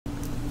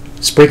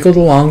Sprinkled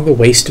along the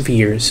waste of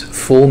years,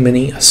 full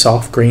many a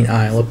soft green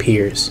isle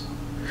appears.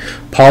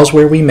 Pause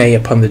where we may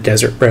upon the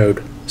desert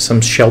road,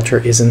 some shelter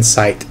is in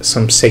sight,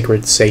 some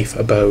sacred safe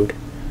abode.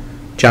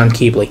 John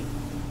Keebley.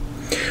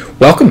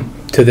 Welcome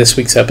to this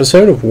week's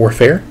episode of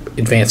Warfare,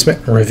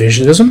 Advancement, and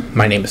Revisionism.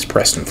 My name is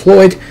Preston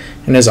Floyd,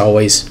 and as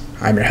always,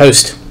 I'm your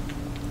host.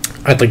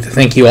 I'd like to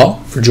thank you all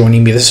for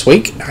joining me this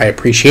week. I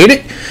appreciate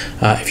it.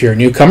 If you're a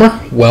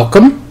newcomer,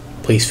 welcome.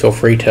 Please feel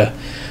free to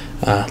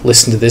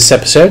listen to this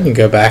episode and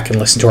go back and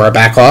listen to our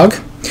backlog.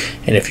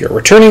 And if you're a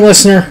returning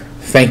listener,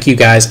 thank you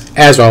guys.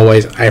 As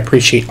always, I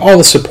appreciate all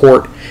the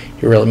support.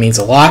 It really means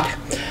a lot.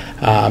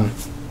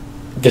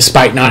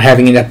 Despite not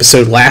having an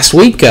episode last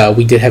week,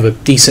 we did have a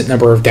decent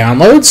number of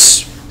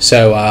downloads.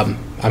 So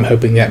I'm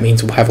hoping that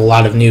means we'll have a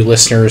lot of new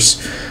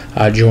listeners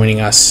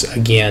joining us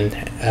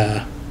again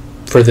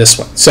for this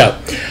one. So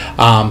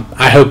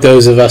I hope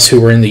those of us who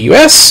were in the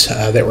U.S.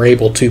 That were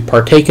able to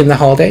partake in the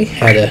holiday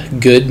had a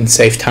good and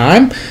safe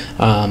time.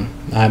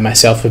 I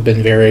myself have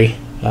been very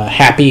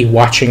happy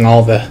watching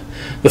all the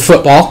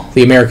football,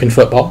 the American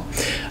football.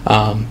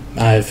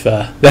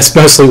 That's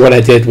mostly what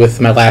I did with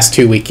my last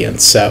 2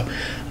 weekends. So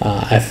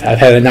I've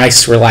had a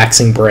nice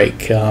relaxing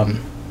break.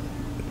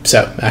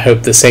 So I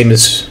hope the same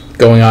is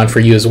going on for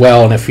you as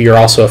well. And if you're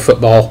also a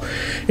football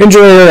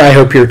enjoyer, I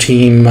hope your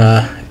team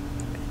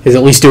is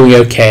at least doing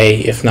okay,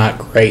 if not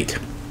great.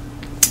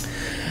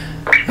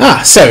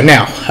 So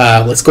now,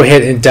 let's go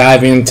ahead and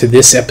dive into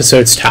this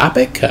episode's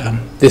topic.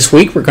 This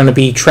week we're going to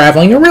be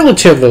traveling a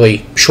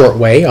relatively short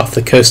way off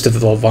the coast of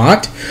the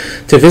Levant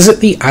to visit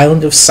the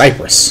island of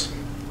Cyprus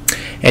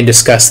and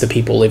discuss the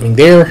people living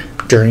there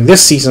during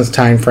this season's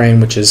time frame,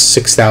 which is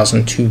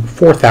 6000 to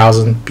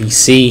 4000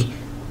 BC,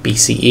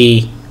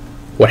 BCE,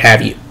 what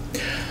have you.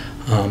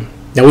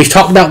 Now, we've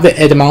talked about the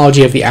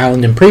etymology of the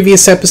island in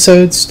previous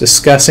episodes,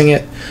 discussing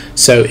it,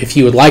 so if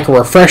you would like a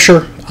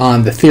refresher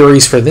on the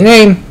theories for the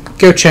name,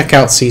 go check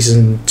out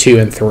Season 2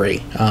 and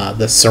 3,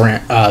 the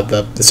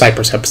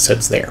Cyprus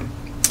episodes there.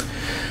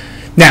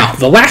 Now,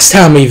 the last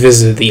time we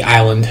visited the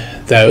island,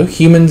 though,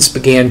 humans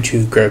began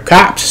to grow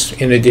crops,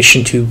 in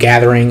addition to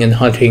gathering and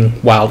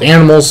hunting wild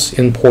animals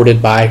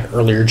imported by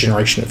earlier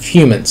generation of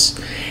humans.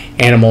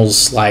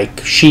 Animals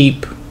like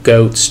sheep,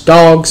 goats,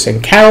 dogs,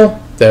 and cattle,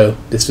 though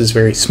this was a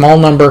very small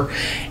number,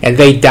 and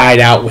they died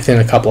out within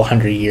a couple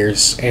hundred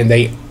years, and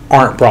they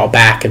aren't brought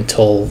back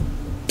until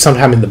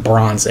sometime in the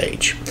Bronze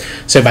Age.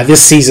 So by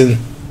this season,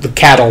 the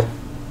cattle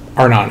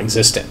are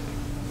non-existent.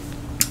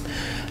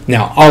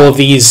 Now, all of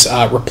these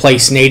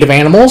replace native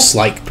animals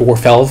like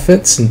dwarf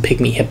elephants and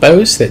pygmy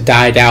hippos that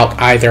died out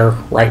either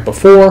right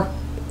before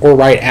or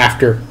right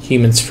after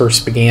humans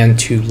first began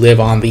to live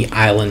on the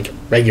island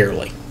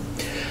regularly.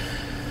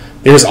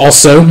 There's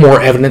also more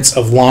evidence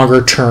of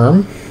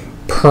longer-term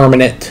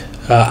permanent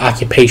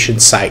occupation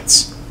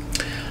sites.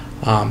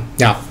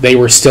 Now, they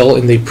were still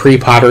in the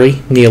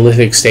pre-pottery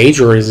Neolithic stage,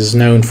 or as is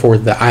known for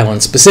the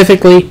island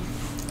specifically,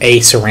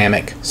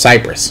 Aceramic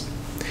Cyprus.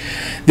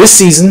 This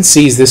season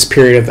sees this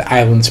period of the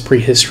island's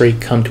prehistory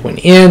come to an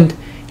end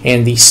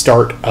and the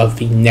start of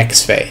the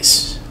next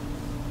phase.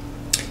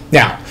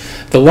 Now,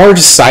 the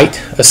largest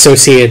site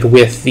associated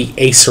with the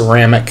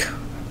Aceramic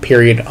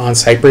period on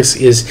Cyprus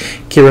is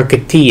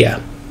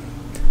Khirokitia.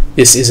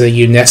 This is a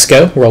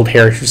UNESCO World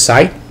Heritage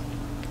Site,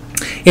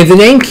 and the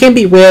name can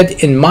be read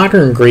in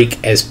modern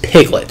Greek as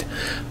piglet,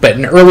 but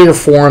in earlier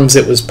forms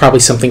it was probably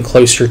something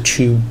closer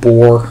to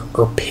boar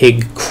or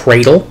pig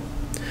cradle.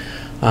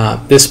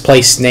 This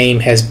place name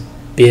has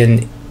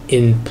been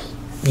in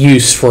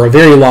use for a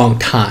very long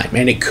time,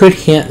 and it could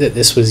hint that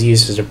this was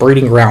used as a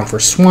breeding ground for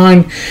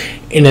swine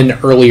in an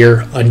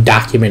earlier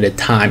undocumented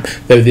time,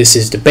 though this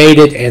is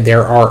debated and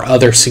there are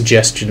other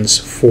suggestions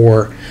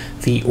for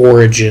the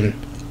origin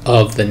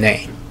of the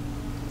name.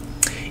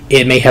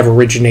 It may have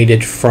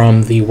originated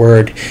from the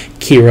word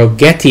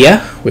Khirokitia,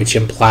 which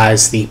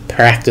implies the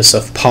practice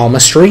of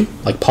palmistry,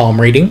 like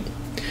palm reading.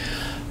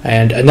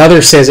 And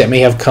another says it may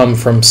have come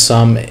from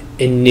some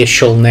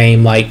initial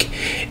name like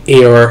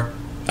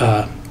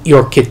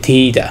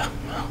Khirokitia,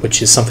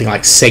 which is something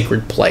like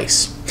sacred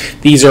place.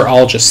 These are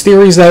all just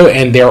theories, though,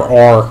 and there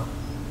are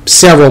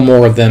several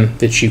more of them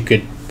that you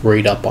could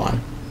read up on.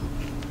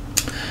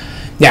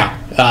 Now,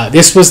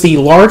 this was the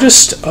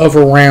largest of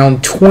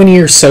around 20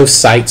 or so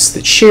sites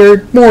that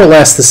shared more or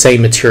less the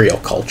same material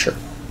culture.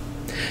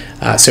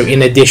 So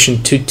in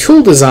addition to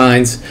tool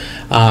designs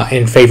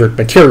and favored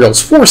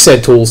materials for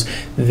said tools,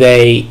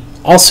 they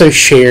also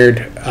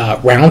shared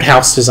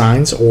roundhouse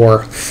designs,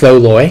 or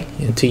tholoi,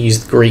 to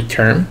use the Greek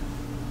term.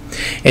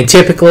 And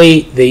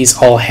typically these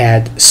all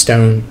had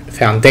stone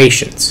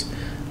foundations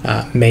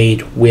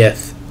made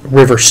with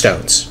river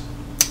stones.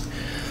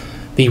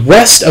 The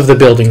rest of the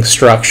building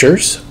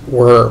structures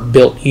were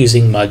built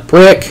using mud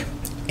brick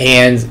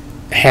and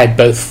had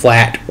both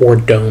flat or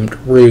domed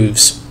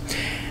roofs.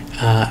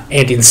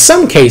 And in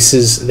some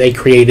cases, they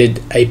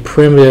created a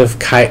primitive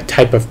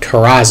type of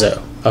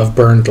terrazzo of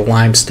burned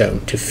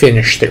limestone to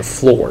finish their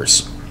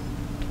floors.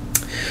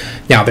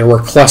 Now, there were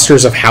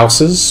clusters of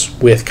houses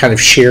with kind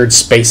of shared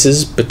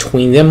spaces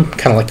between them,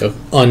 kind of like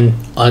an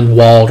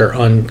unwalled or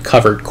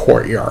uncovered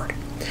courtyard.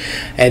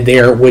 And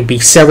there would be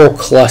several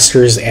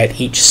clusters at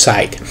each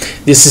site.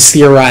 This is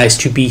theorized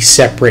to be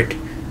separate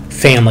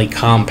family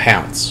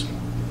compounds.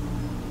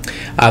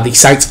 The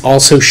sites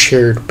also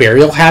shared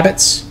burial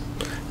habits.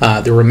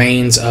 The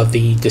remains of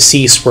the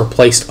deceased were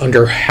placed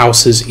under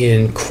houses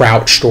in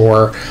crouched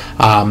or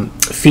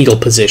fetal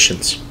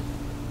positions.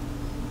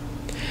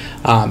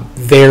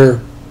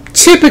 There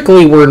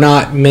typically were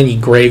not many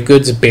grave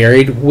goods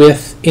buried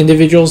with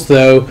individuals,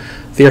 though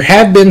there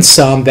have been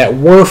some that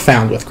were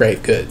found with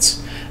grave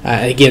goods.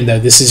 Again, though,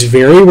 this is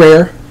very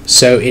rare,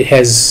 so it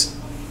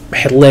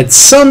had led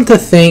some to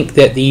think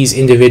that these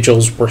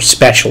individuals were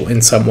special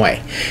in some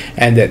way,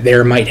 and that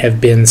there might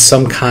have been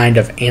some kind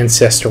of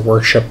ancestor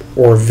worship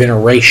or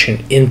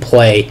veneration in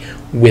play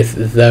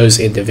with those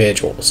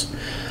individuals.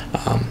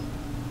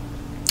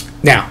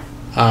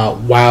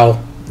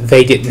 While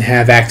they didn't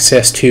have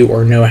access to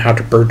or know how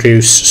to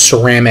produce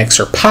ceramics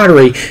or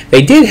pottery,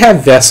 they did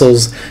have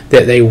vessels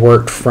that they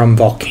worked from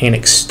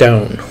volcanic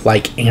stone,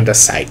 like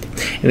andesite.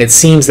 And it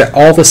seems that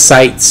all the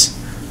sites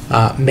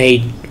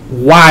made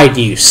wide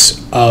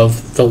use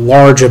of the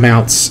large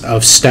amounts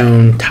of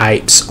stone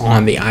types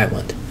on the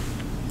island.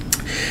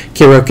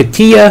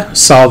 Khirokitia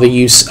saw the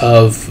use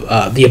of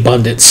the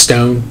abundant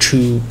stone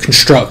to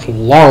construct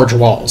large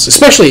walls,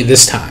 especially at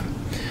this time.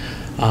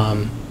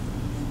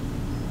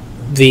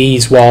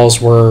 These walls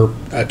were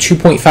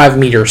 2.5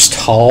 meters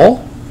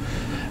tall,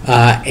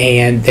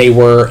 and they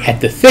were,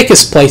 at the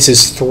thickest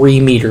places, 3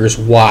 meters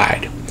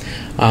wide.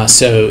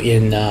 So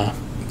in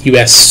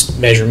U.S.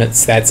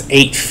 measurements, that's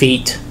 8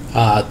 feet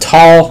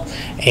tall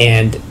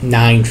and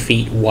 9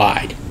 feet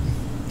wide.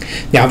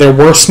 Now, there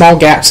were small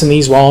gaps in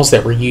these walls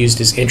that were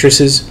used as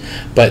entrances,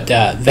 but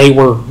they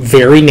were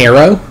very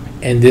narrow,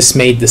 and this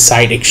made the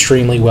site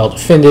extremely well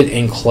defended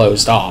and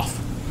closed off.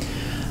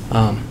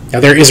 Now,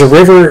 there is a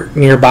river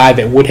nearby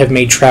that would have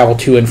made travel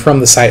to and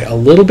from the site a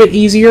little bit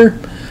easier,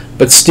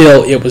 but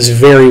still it was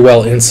very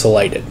well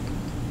insulated.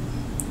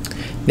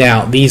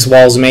 Now, these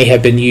walls may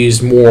have been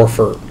used more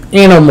for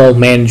animal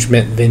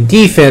management than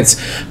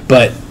defense,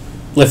 but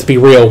let's be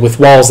real, with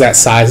walls that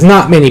size,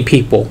 not many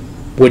people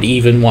would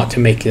even want to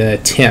make an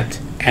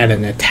attempt at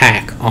an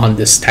attack on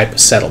this type of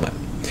settlement.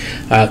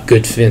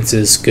 Good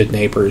fences, good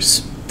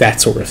neighbors,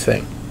 that sort of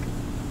thing.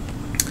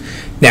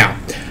 Now,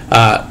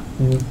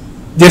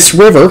 this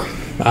river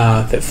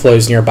that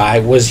flows nearby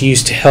was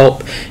used to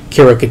help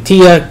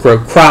Khirokitia grow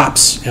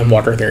crops and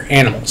water their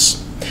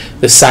animals.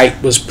 The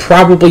site was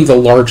probably the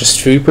largest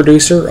food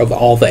producer of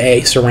all the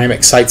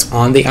Aceramic sites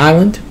on the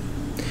island.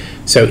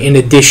 So in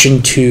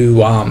addition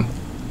to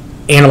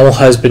animal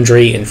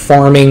husbandry and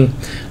farming,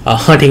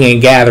 hunting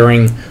and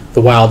gathering,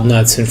 the wild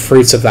nuts and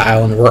fruits of the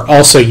island were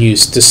also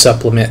used to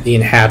supplement the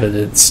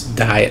inhabitants'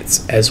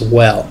 diets as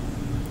well.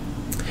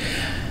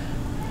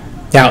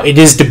 Now, it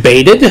is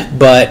debated,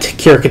 but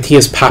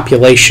Khirokitia's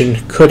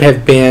population could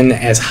have been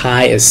as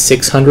high as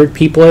 600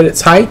 people at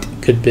its height.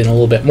 Could have been a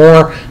little bit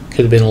more, could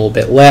have been a little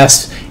bit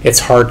less. It's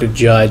hard to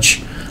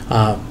judge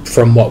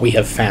from what we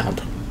have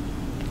found.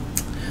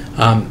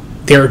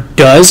 There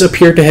does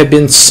appear to have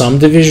been some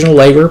division of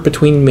labor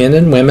between men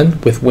and women,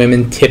 with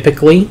women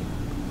typically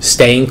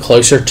staying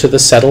closer to the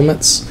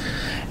settlements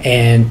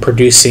and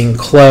producing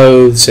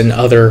clothes and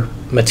other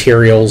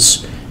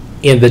materials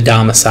in the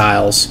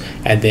domiciles,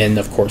 and then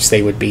of course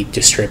they would be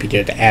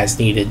distributed as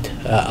needed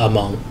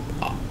among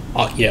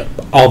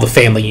all the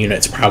family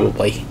units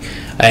probably,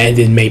 and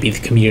then maybe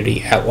the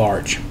community at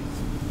large.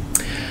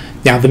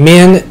 Now, the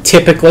men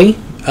typically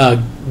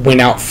went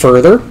out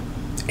further,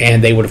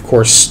 and they would of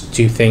course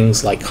do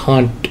things like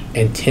hunt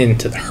and tend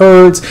to the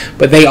herds,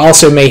 but they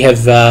also may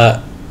have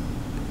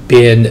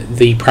been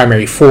the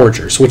primary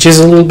foragers, which is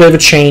a little bit of a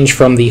change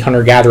from the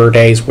hunter-gatherer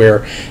days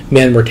where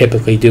men were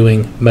typically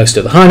doing most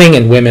of the hunting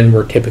and women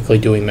were typically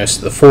doing most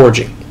of the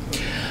foraging.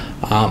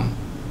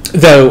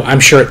 Though I'm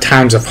sure at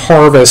times of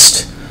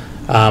harvest,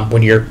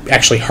 when you're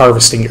actually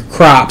harvesting your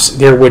crops,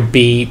 there would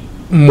be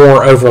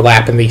more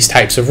overlap in these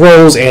types of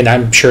roles, and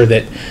I'm sure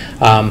that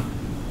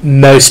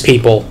most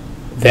people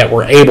that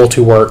were able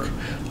to work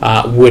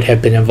would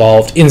have been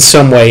involved in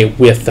some way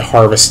with the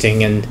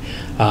harvesting and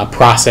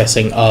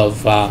processing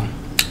of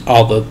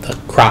all the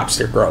crops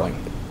they're growing.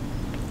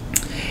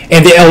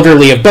 And the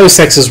elderly of both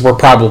sexes were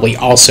probably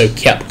also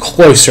kept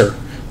closer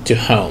to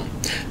home,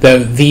 though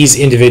these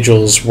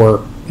individuals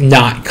were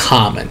not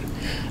common.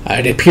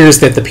 It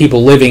appears that the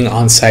people living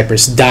on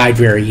Cyprus died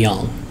very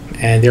young,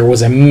 and there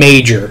was a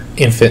major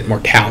infant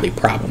mortality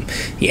problem.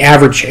 The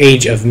average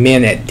age of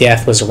men at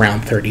death was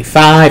around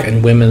 35,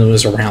 and women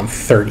was around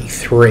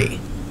 33.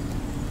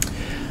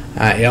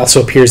 It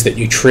also appears that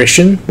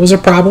nutrition was a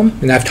problem,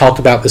 and I've talked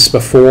about this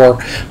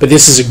before, but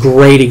this is a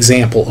great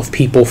example of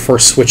people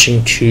first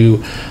switching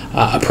to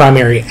a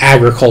primary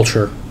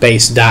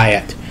agriculture-based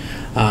diet,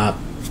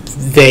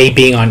 they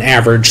being on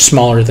average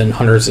smaller than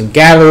hunters and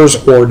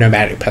gatherers or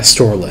nomadic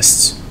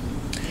pastoralists.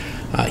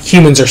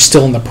 Humans are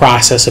still in the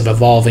process of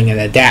evolving and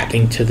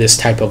adapting to this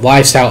type of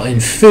lifestyle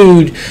and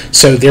food,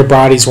 so their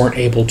bodies weren't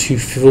able to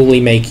fully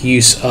make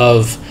use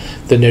of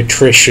the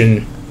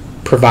nutrition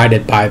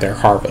provided by their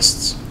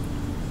harvests.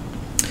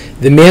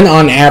 The men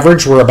on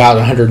average were about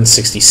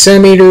 160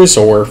 centimeters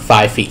or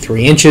 5 feet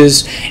 3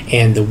 inches,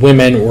 and the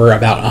women were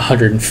about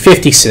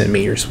 150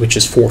 centimeters, which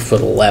is 4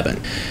 foot 11.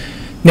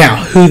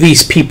 Now, who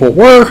these people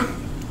were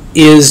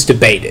is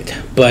debated,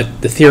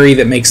 but the theory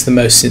that makes the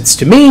most sense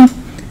to me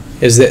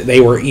is that they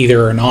were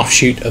either an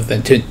offshoot of the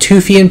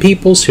Natufian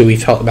peoples, who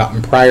we've talked about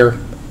in prior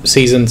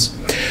seasons,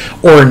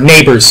 or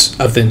neighbors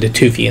of the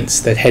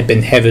Natufians that had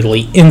been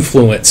heavily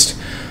influenced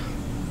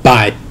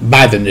by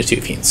the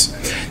Natufians.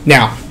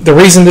 Now, the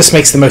reason this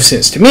makes the most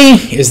sense to me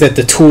is that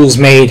the tools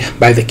made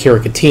by the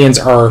Khirokitians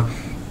are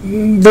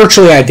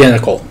virtually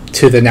identical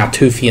to the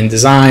Natufian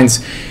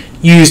designs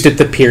used at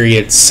the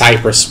period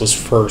Cyprus was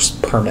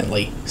first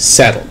permanently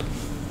settled.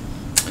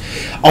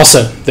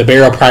 Also, the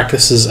burial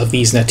practices of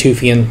these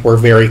Natufian were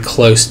very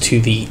close to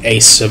the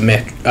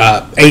Aceramic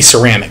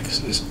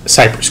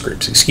Cyprus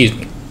groups,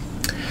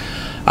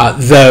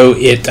 though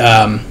it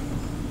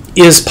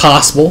is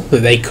possible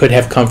that they could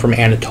have come from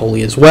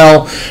Anatolia as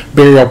well.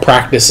 Burial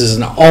practices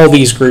in all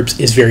these groups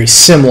is very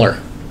similar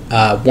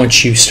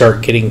once you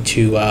start getting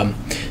to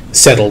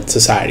settled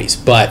societies.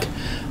 But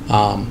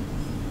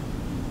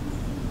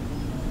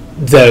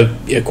though,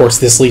 of course,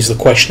 this leaves the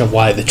question of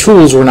why the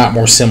tools were not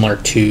more similar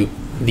to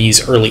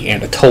these early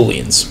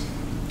Anatolians.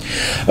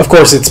 Of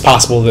course, it's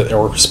possible that there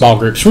were small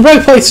groups from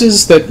other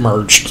places that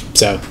merged.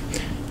 So,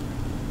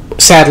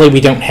 sadly,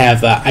 we don't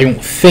have, I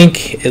don't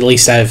think, at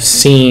least I've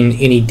seen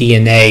any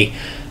DNA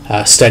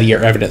study or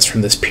evidence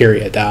from this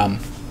period.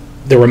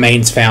 The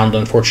remains found,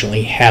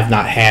 unfortunately, have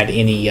not had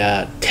any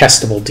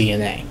testable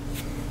DNA.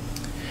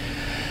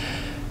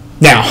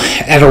 Now,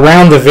 at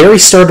around the very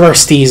start of our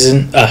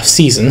season,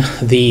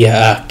 the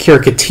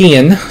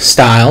Khirokitian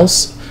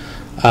styles,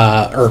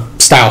 or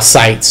style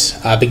sites,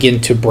 begin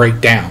to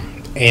break down,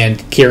 and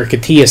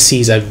Khirokitia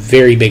sees a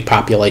very big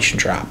population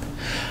drop.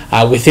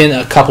 Within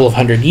a couple of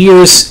hundred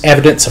years,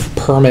 evidence of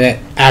permanent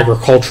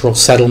agricultural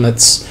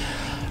settlements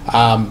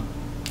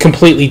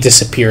completely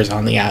disappears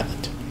on the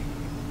island.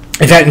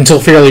 In fact,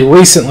 until fairly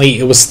recently,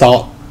 it was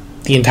thought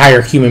the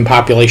entire human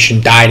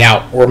population died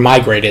out or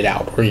migrated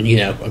out, or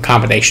a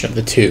combination of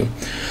the two.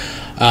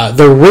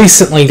 Though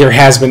recently there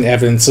has been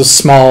evidence of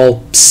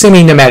small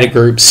semi-nomadic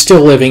groups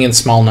still living in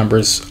small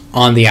numbers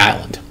on the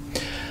island.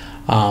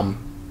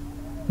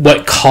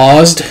 What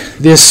caused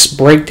this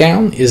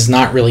breakdown is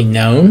not really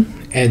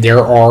known, and there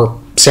are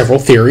several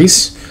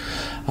theories.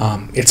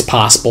 It's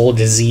possible a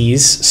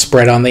disease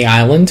spread on the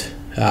island,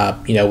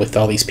 with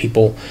all these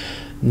people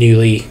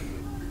newly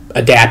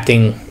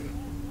adapting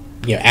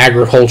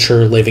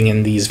agriculture, living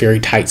in these very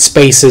tight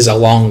spaces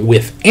along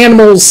with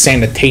animals.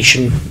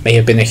 Sanitation may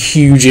have been a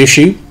huge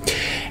issue,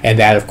 and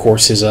that, of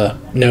course, is a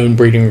known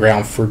breeding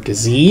ground for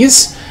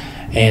disease.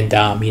 And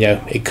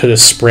it could have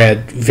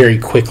spread very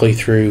quickly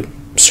through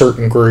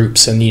certain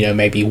groups, and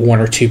maybe one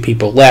or two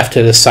people left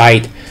at a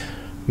site,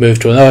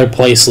 moved to another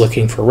place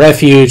looking for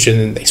refuge, and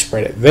then they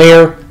spread it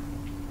there.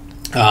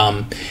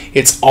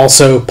 It's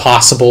also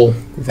possible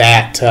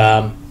that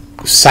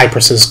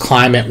Cyprus's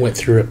climate went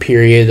through a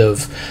period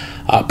of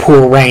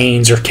poor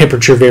rains or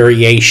temperature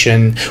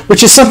variation,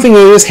 which is something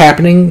that is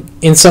happening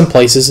in some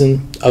places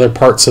in other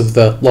parts of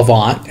the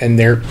Levant, and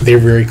they're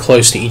very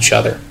close to each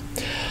other.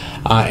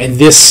 And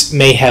this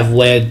may have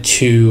led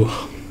to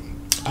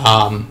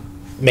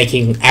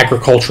making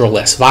agriculture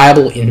less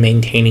viable in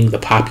maintaining the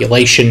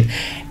population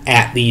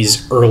at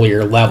these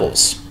earlier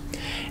levels.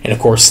 And of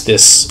course,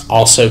 this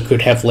also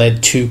could have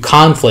led to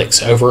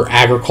conflicts over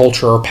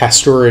agriculture or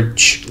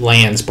pasturage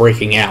lands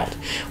breaking out,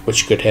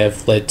 which could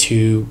have led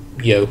to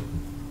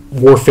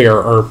warfare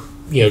or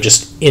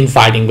just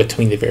infighting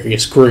between the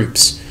various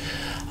groups.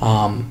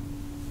 And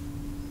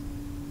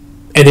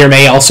there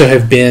may also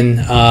have been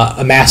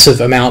a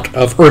massive amount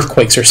of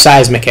earthquakes or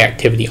seismic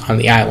activity on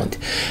the island.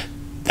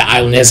 The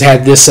island has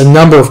had this a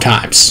number of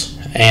times,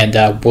 and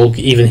we'll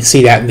even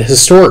see that in the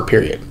historic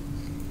period.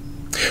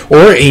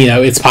 Or,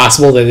 it's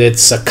possible that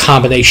it's a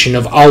combination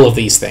of all of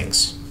these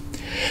things.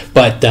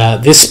 But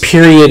this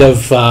period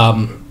of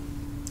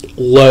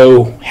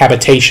low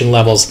habitation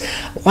levels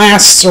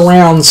lasts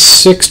around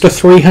 600 to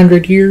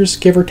 300 years,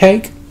 give or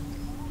take,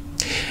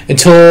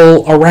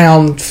 until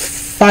around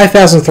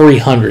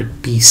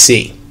 5300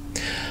 BC.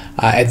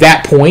 At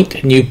that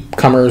point,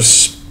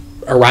 newcomers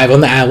arrive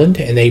on the island,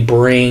 and they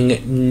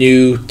bring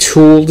new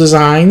tool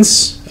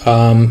designs,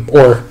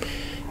 or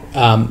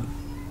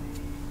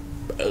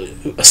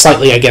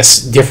slightly,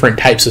 different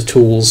types of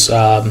tools,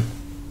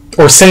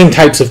 or same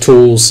types of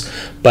tools,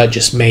 but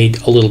just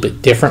made a little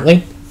bit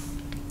differently.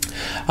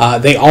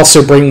 They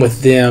also bring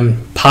with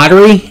them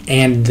pottery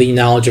and the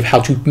knowledge of how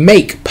to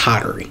make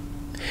pottery.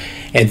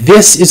 And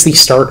this is the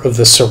start of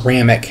the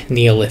ceramic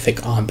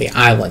Neolithic on the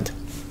island.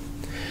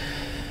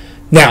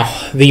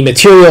 Now, the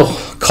material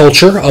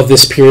culture of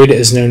this period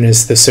is known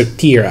as the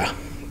Sotira.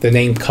 The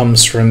name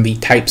comes from the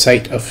type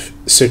site of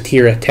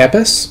Sotira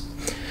Tepes,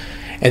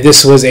 and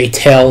this was a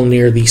tell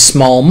near the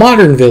small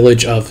modern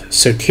village of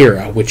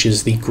Sotira, which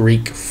is the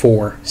Greek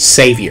for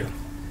savior.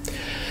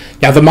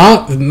 Now, the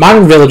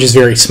modern village is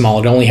very small.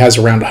 It only has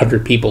around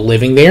 100 people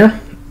living there,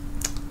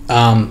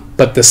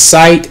 but the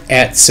site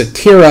at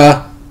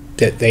Sotira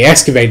that they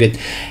excavated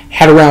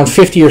had around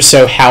 50 or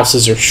so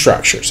houses or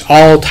structures,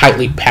 all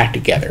tightly packed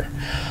together.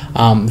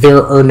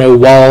 There are no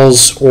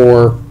walls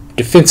or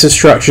defensive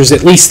structures,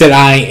 at least that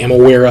I am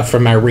aware of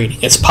from my reading.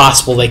 It's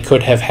possible they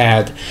could have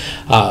had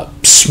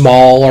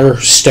smaller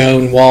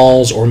stone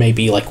walls or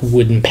maybe like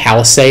wooden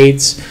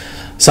palisades,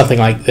 something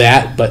like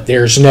that. But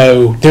there's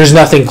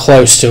nothing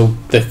close to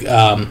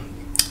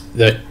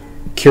the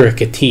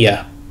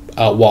Khirokitia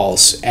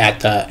walls at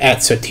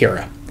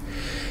Sotira.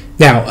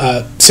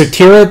 Now,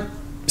 Sotira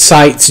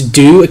sites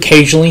do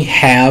occasionally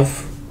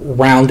have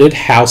rounded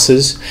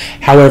houses.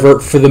 However,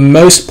 for the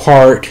most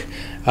part,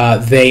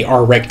 they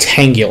are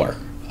rectangular.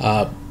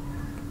 But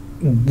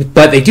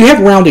they do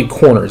have rounded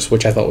corners,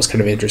 which I thought was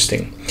kind of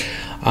interesting.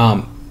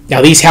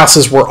 Now, these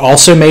houses were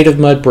also made of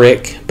mud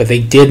brick, but they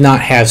did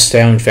not have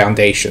stone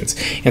foundations.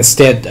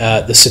 Instead,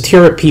 the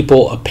Sotira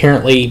people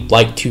apparently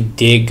like to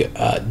dig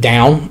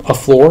down a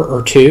floor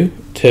or two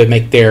to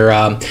make their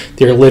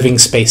living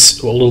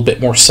space a little bit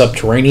more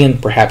subterranean,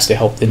 perhaps to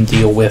help them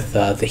deal with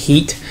the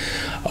heat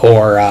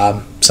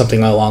or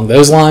something along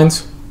those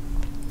lines.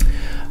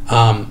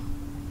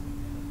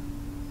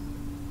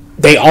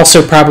 They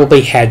also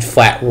probably had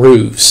flat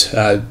roofs.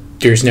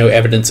 There's no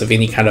evidence of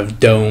any kind of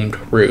domed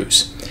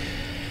roofs.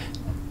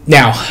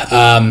 Now,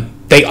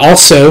 they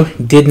also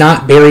did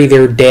not bury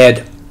their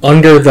dead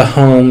under the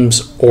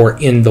homes or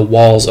in the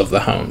walls of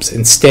the homes.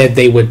 Instead,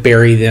 they would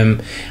bury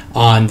them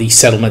on the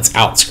settlement's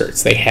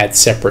outskirts. They had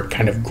separate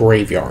kind of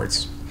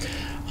graveyards.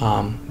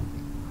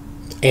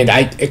 And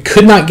I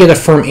could not get a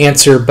firm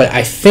answer, but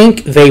I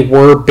think they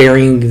were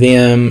burying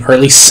them, or at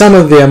least some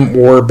of them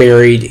were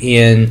buried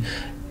in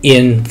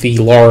the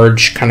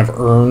large kind of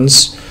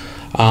urns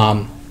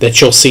that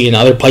you'll see in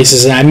other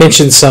places. And I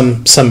mentioned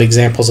some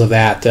examples of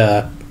that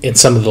in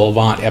some of the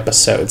Levant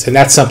episodes, and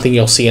that's something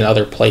you'll see in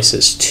other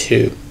places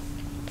too.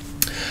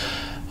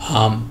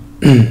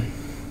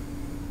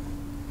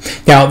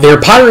 Now, their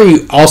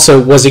pottery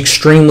also was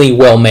extremely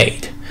well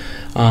made,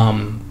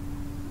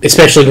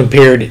 especially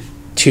compared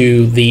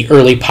to the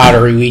early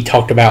pottery we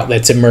talked about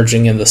that's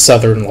emerging in the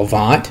southern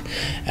Levant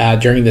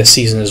during this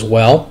season as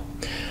well.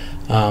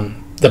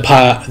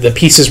 The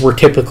pieces were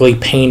typically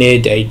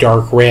painted a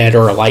dark red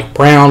or a light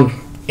brown,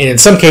 and in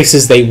some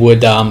cases they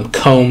would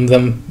comb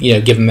them,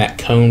 give them that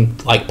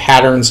cone-like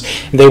patterns.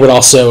 And they would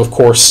also, of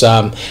course,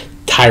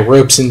 tie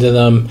ropes into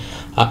them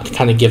to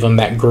kind of give them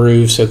that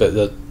groove so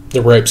that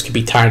the ropes could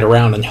be tied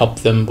around and help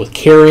them with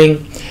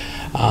carrying.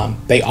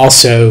 They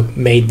also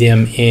made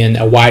them in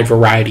a wide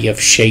variety of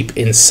shape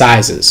and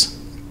sizes.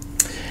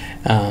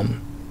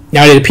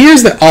 Now, it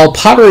appears that all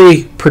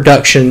pottery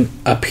production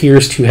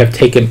appears to have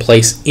taken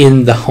place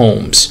in the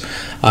homes.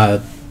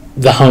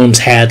 The homes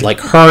had like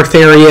hearth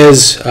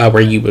areas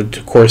where you would,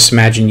 of course,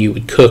 imagine you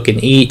would cook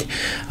and eat,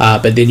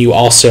 but then you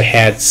also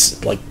had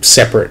like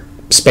separate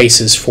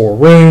spaces for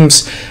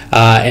rooms,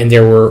 and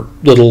there were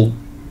little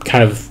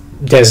kind of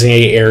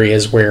designated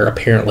areas where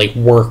apparently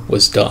work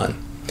was done.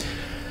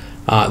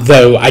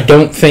 Though I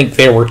don't think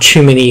there were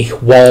too many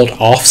walled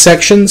off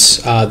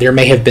sections. There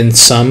may have been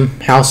some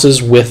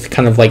houses with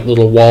kind of like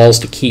little walls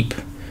to keep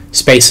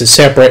spaces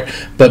separate,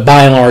 but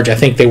by and large I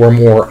think they were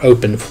more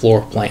open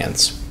floor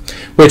plans,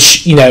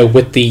 which,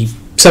 with the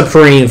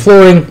subterranean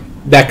flooring,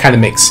 that kind of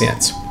makes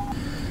sense.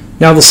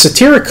 Now, the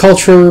Sotira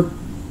culture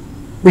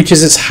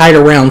reaches its height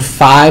around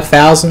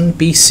 5000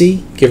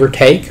 BC, give or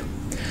take.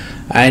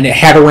 And it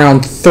had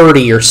around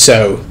 30 or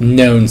so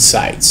known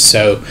sites,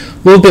 so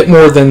a little bit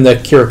more than the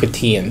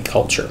Khirokitian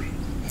culture.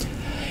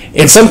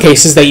 In some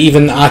cases, they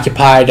even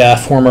occupied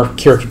former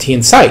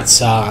Khirokitian sites.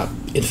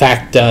 In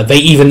fact, they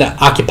even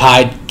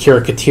occupied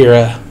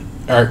Khirokitia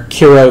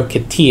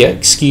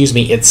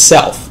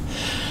itself.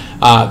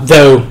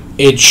 Though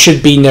it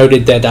should be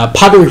noted that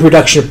pottery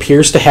production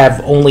appears to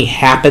have only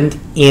happened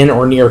in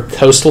or near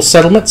coastal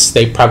settlements.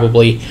 They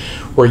probably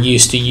were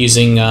used to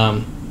using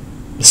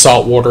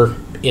salt water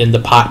in the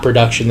pot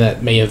production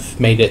that may have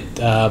made it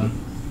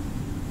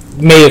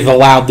may have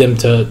allowed them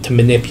to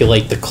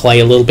manipulate the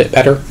clay a little bit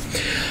better.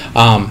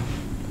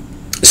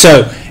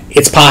 So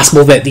it's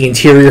possible that the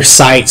interior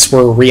sites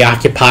were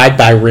reoccupied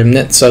by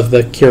remnants of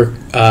the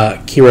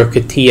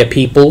Khirokitia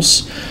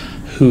peoples,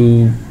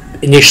 who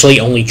initially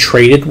only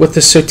traded with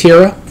the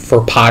Sotira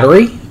for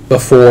pottery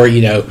before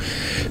a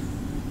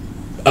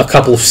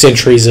couple of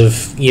centuries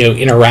of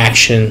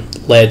interaction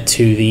led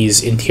to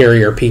these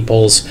interior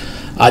peoples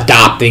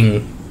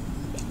adopting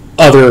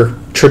other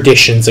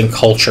traditions and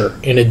culture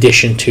in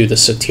addition to the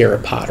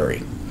Sotira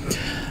pottery.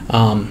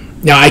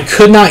 Now, I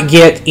could not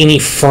get any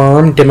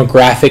firm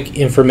demographic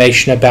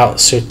information about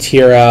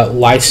Sotira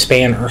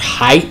lifespan or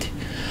height,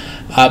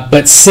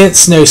 but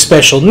since no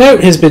special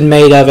note has been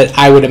made of it,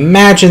 I would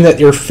imagine that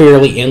they're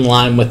fairly in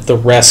line with the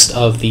rest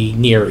of the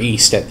Near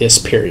East at this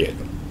period.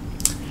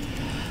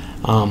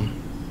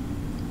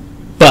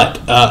 But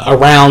But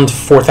around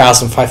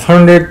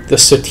 4,500, the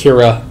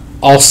Sotira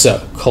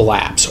also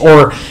collapse,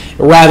 or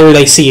rather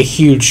they see a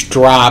huge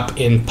drop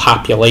in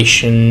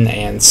population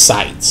and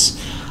sites.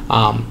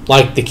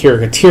 Like the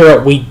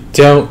Khirokitia, we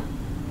don't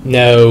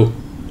know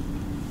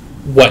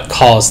what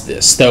caused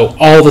this, though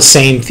all the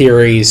same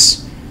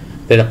theories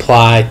that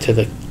apply to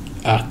the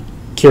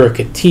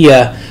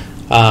Khirokitia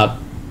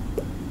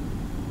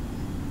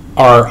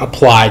are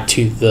applied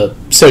to the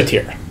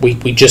Sotira.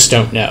 We just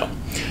don't know.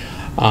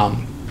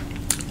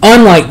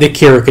 Unlike the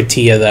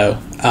Khirokitia, though,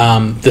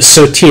 the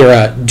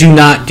Sotira do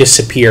not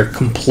disappear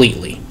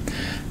completely.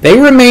 They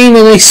remain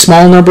in a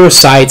small number of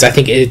sites. I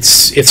think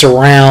it's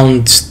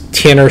around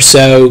 10 or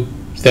so,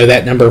 though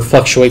that number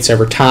fluctuates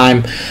over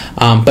time.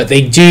 But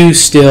they do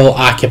still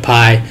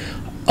occupy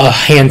a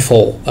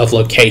handful of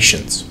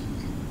locations.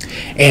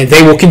 And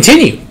they will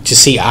continue to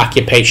see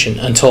occupation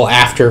until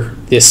after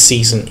this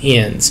season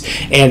ends.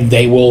 And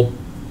they will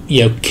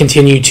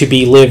continue to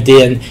be lived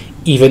in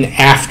even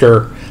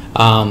after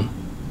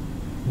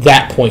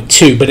that point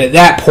too. But at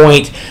that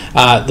point,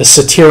 the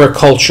Sotira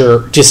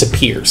culture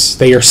disappears.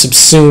 They are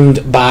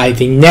subsumed by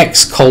the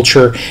next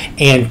culture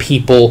and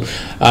people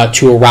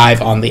to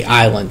arrive on the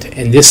island.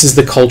 And this is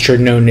the culture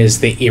known as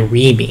the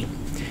Aceramic.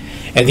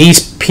 And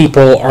these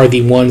people are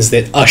the ones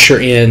that usher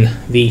in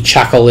the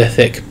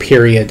Cacholithic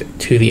period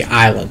to the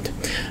island,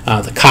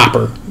 the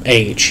Copper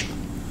Age.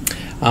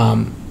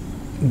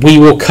 We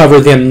will cover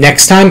them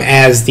next time,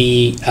 as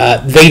they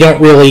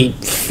don't really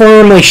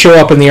firmly show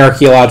up in the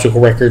archaeological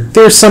record.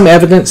 There's some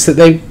evidence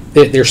that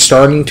they're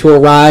starting to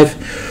arrive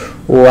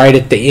right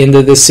at the end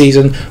of this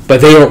season,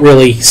 but they don't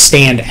really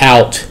stand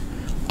out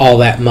all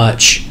that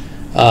much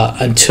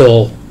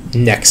until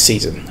next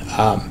season.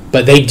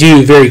 But they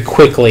do very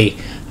quickly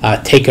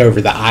take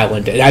over the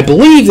island. And I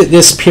believe that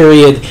this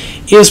period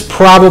is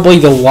probably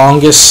the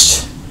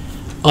longest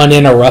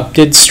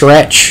uninterrupted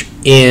stretch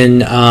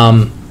in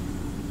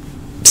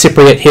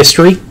Cypriot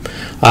history.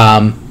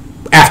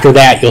 After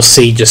that, you'll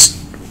see just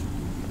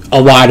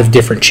a lot of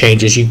different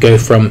changes. You go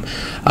from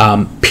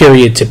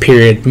period to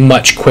period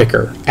much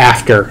quicker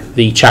after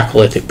the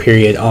Cacholithic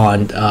period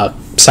on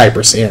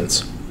Cyprus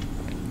ends.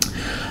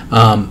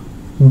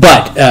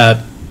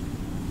 But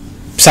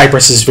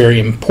Cyprus is very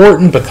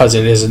important because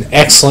it is an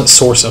excellent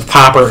source of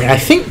copper, and I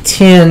think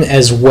tin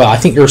as well. I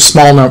think there are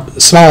small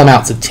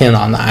amounts of tin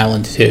on the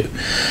island too,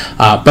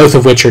 both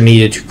of which are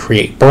needed to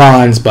create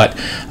bronze, but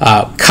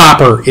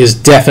copper is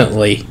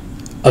definitely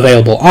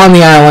available on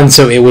the island,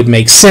 so it would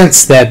make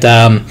sense that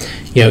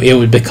it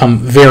would become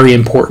very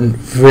important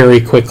very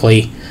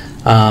quickly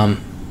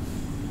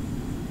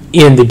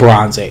in the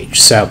Bronze Age.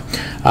 So,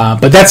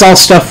 but that's all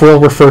stuff we'll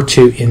refer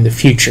to in the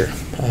future.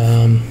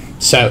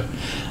 So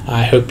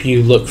I hope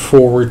you look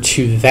forward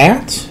to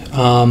that.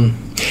 The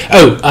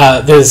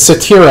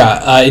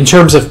Sotira, in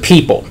terms of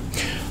people,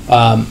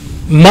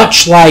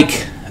 much like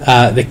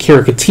the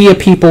Khirokitia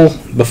people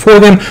before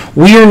them,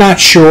 we are not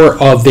sure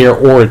of their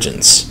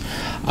origins.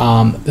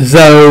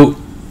 Though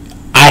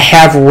I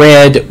have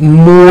read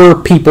more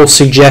people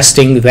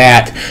suggesting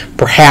that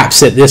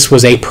perhaps that this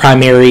was a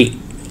primarily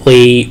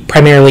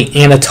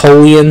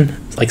Anatolian,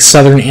 like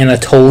southern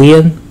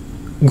Anatolian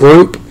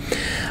group,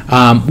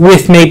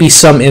 with maybe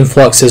some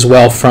influx as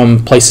well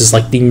from places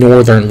like the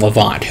northern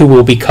Levant, who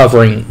we'll be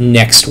covering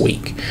next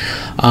week.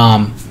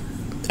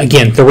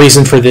 Again, the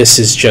reason for this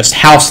is just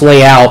house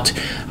layout,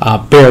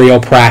 burial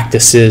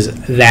practices,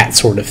 that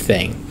sort of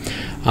thing.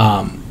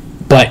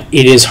 But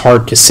it is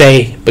hard to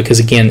say because,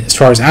 again, as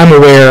far as I'm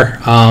aware,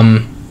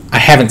 I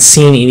haven't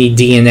seen any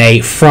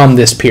DNA from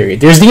this period.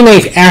 There's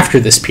DNA after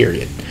this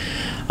period.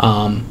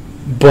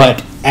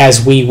 But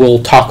as we will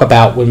talk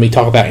about when we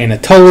talk about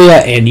Anatolia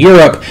and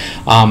Europe,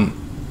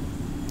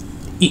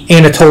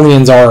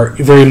 Anatolians are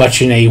very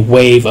much in a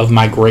wave of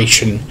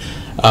migration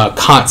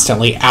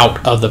constantly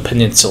out of the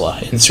peninsula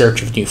in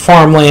search of new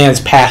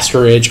farmlands,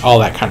 pasturage, all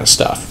that kind of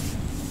stuff.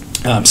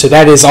 So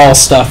that is all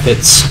stuff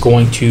that's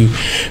going to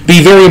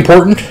be very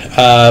important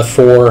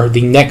for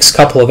the next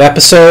couple of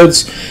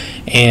episodes,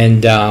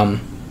 and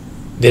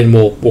then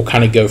we'll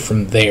kind of go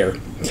from there.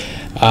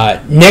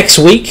 Next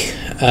week,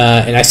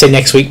 and I say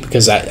next week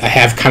because I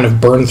have kind of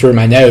burned through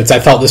my notes. I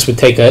thought this would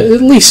take at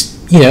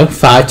least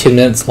 5-10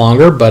 minutes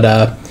longer, but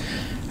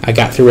I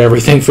got through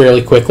everything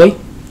fairly quickly.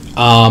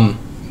 But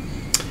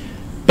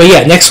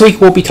yeah, next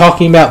week we'll be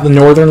talking about the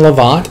northern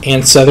Levant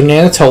and southern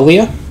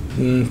Anatolia,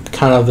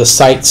 kind of the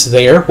sites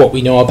there, what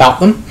we know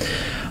about them.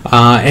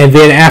 And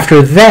then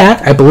after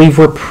that, I believe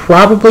we're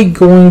probably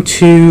going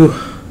to...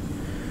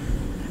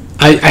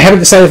 I haven't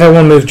decided if I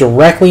want to move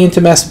directly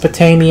into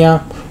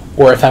Mesopotamia,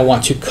 or if I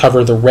want to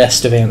cover the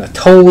rest of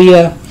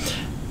Anatolia,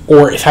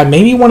 or if I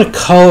maybe want to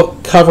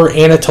cover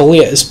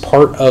Anatolia as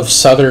part of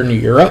southern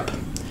Europe.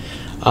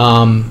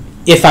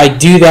 If I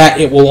do that,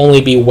 it will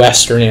only be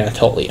western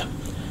Anatolia.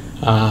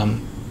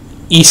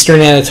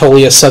 Eastern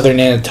Anatolia, southern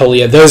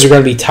Anatolia, those are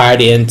going to be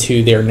tied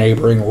into their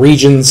neighboring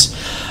regions.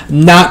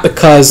 Not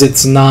because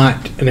it's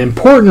not an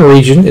important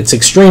region, it's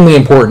extremely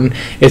important.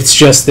 It's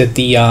just that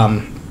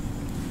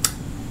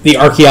the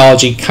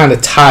archaeology kind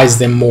of ties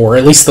them more,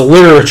 at least the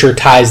literature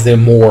ties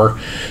them more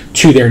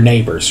to their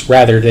neighbors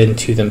rather than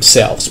to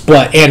themselves.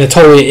 But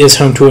Anatolia is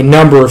home to a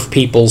number of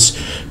peoples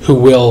who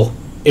will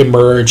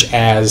emerge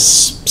as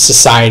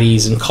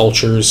societies and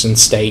cultures and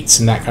states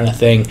and that kind of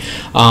thing.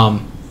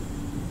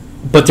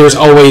 But there's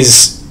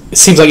always, it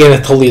seems like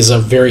Anatolia is a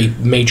very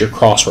major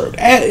crossroad,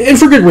 and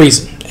for good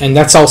reason. And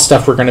that's all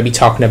stuff we're going to be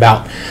talking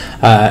about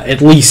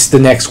at least the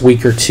next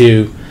week or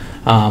two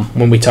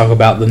when we talk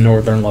about the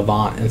northern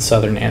Levant and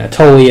southern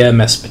Anatolia,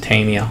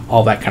 Mesopotamia,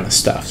 all that kind of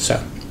stuff. So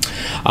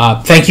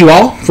thank you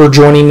all for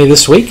joining me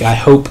this week. I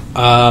hope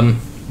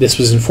this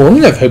was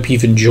informative. I hope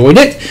you've enjoyed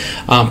it.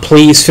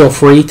 Please feel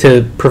free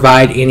to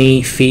provide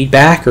any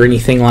feedback or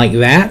anything like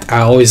that. I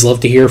always love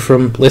to hear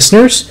from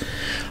listeners.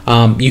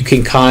 You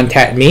can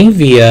contact me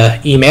via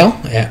email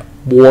at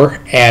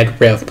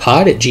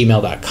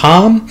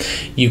waradrevpod@gmail.com.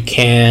 You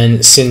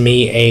can send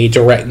me a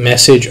direct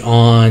message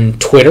on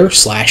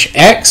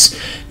Twitter/X.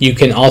 You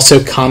can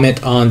also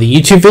comment on the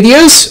YouTube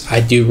videos.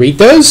 I do read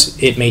those.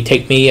 It may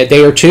take me a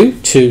day or two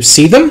to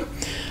see them.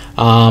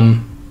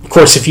 Of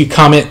course, if you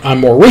comment on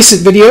more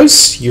recent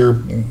videos, you're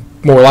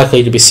more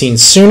likely to be seen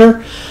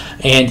sooner.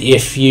 And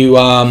if you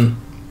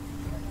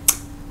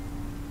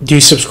do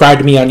subscribe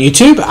to me on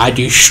YouTube, I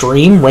do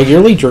stream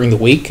regularly during the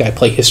week. I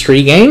play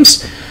history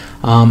games.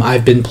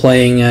 I've been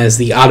playing as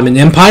the Ottoman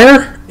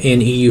Empire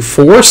in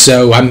EU4,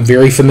 so I'm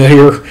very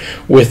familiar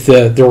with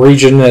the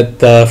region at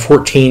the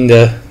 14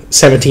 to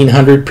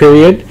 1700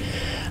 period.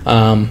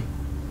 We're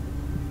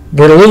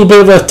in a little bit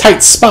of a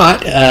tight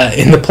spot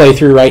in the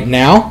playthrough right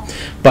now,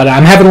 but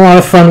I'm having a lot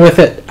of fun with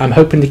it. I'm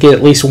hoping to get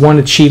at least one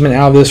achievement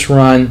out of this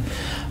run,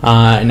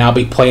 and I'll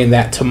be playing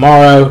that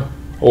tomorrow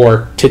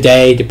or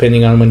today,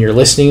 depending on when you're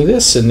listening to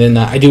this. And then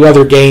I do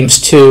other games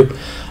too.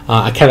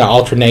 I kind of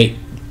alternate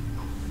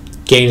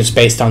games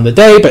based on the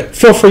day, but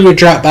feel free to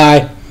drop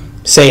by,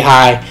 say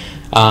hi.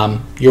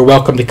 You're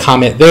welcome to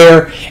comment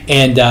there.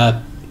 And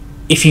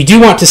if you do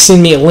want to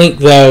send me a link,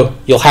 though,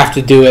 you'll have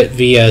to do it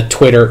via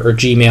Twitter or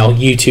Gmail.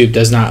 YouTube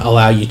does not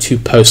allow you to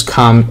post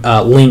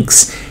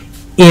links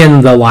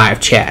in the live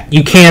chat.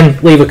 You can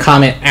leave a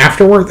comment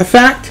afterward the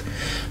fact,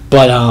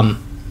 but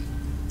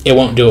it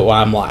won't do it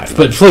while I'm live.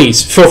 But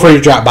please, feel free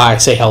to drop by,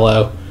 say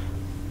hello.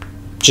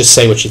 Just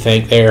say what you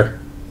think there.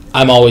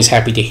 I'm always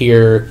happy to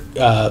hear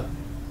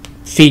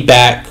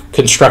feedback,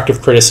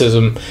 constructive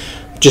criticism,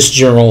 just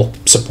general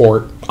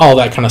support, all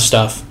that kind of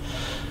stuff.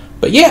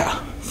 But yeah,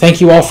 thank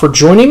you all for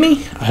joining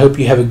me. I hope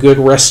you have a good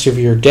rest of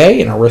your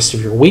day and a rest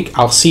of your week.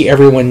 I'll see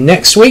everyone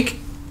next week.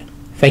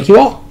 Thank you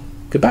all.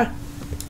 Goodbye.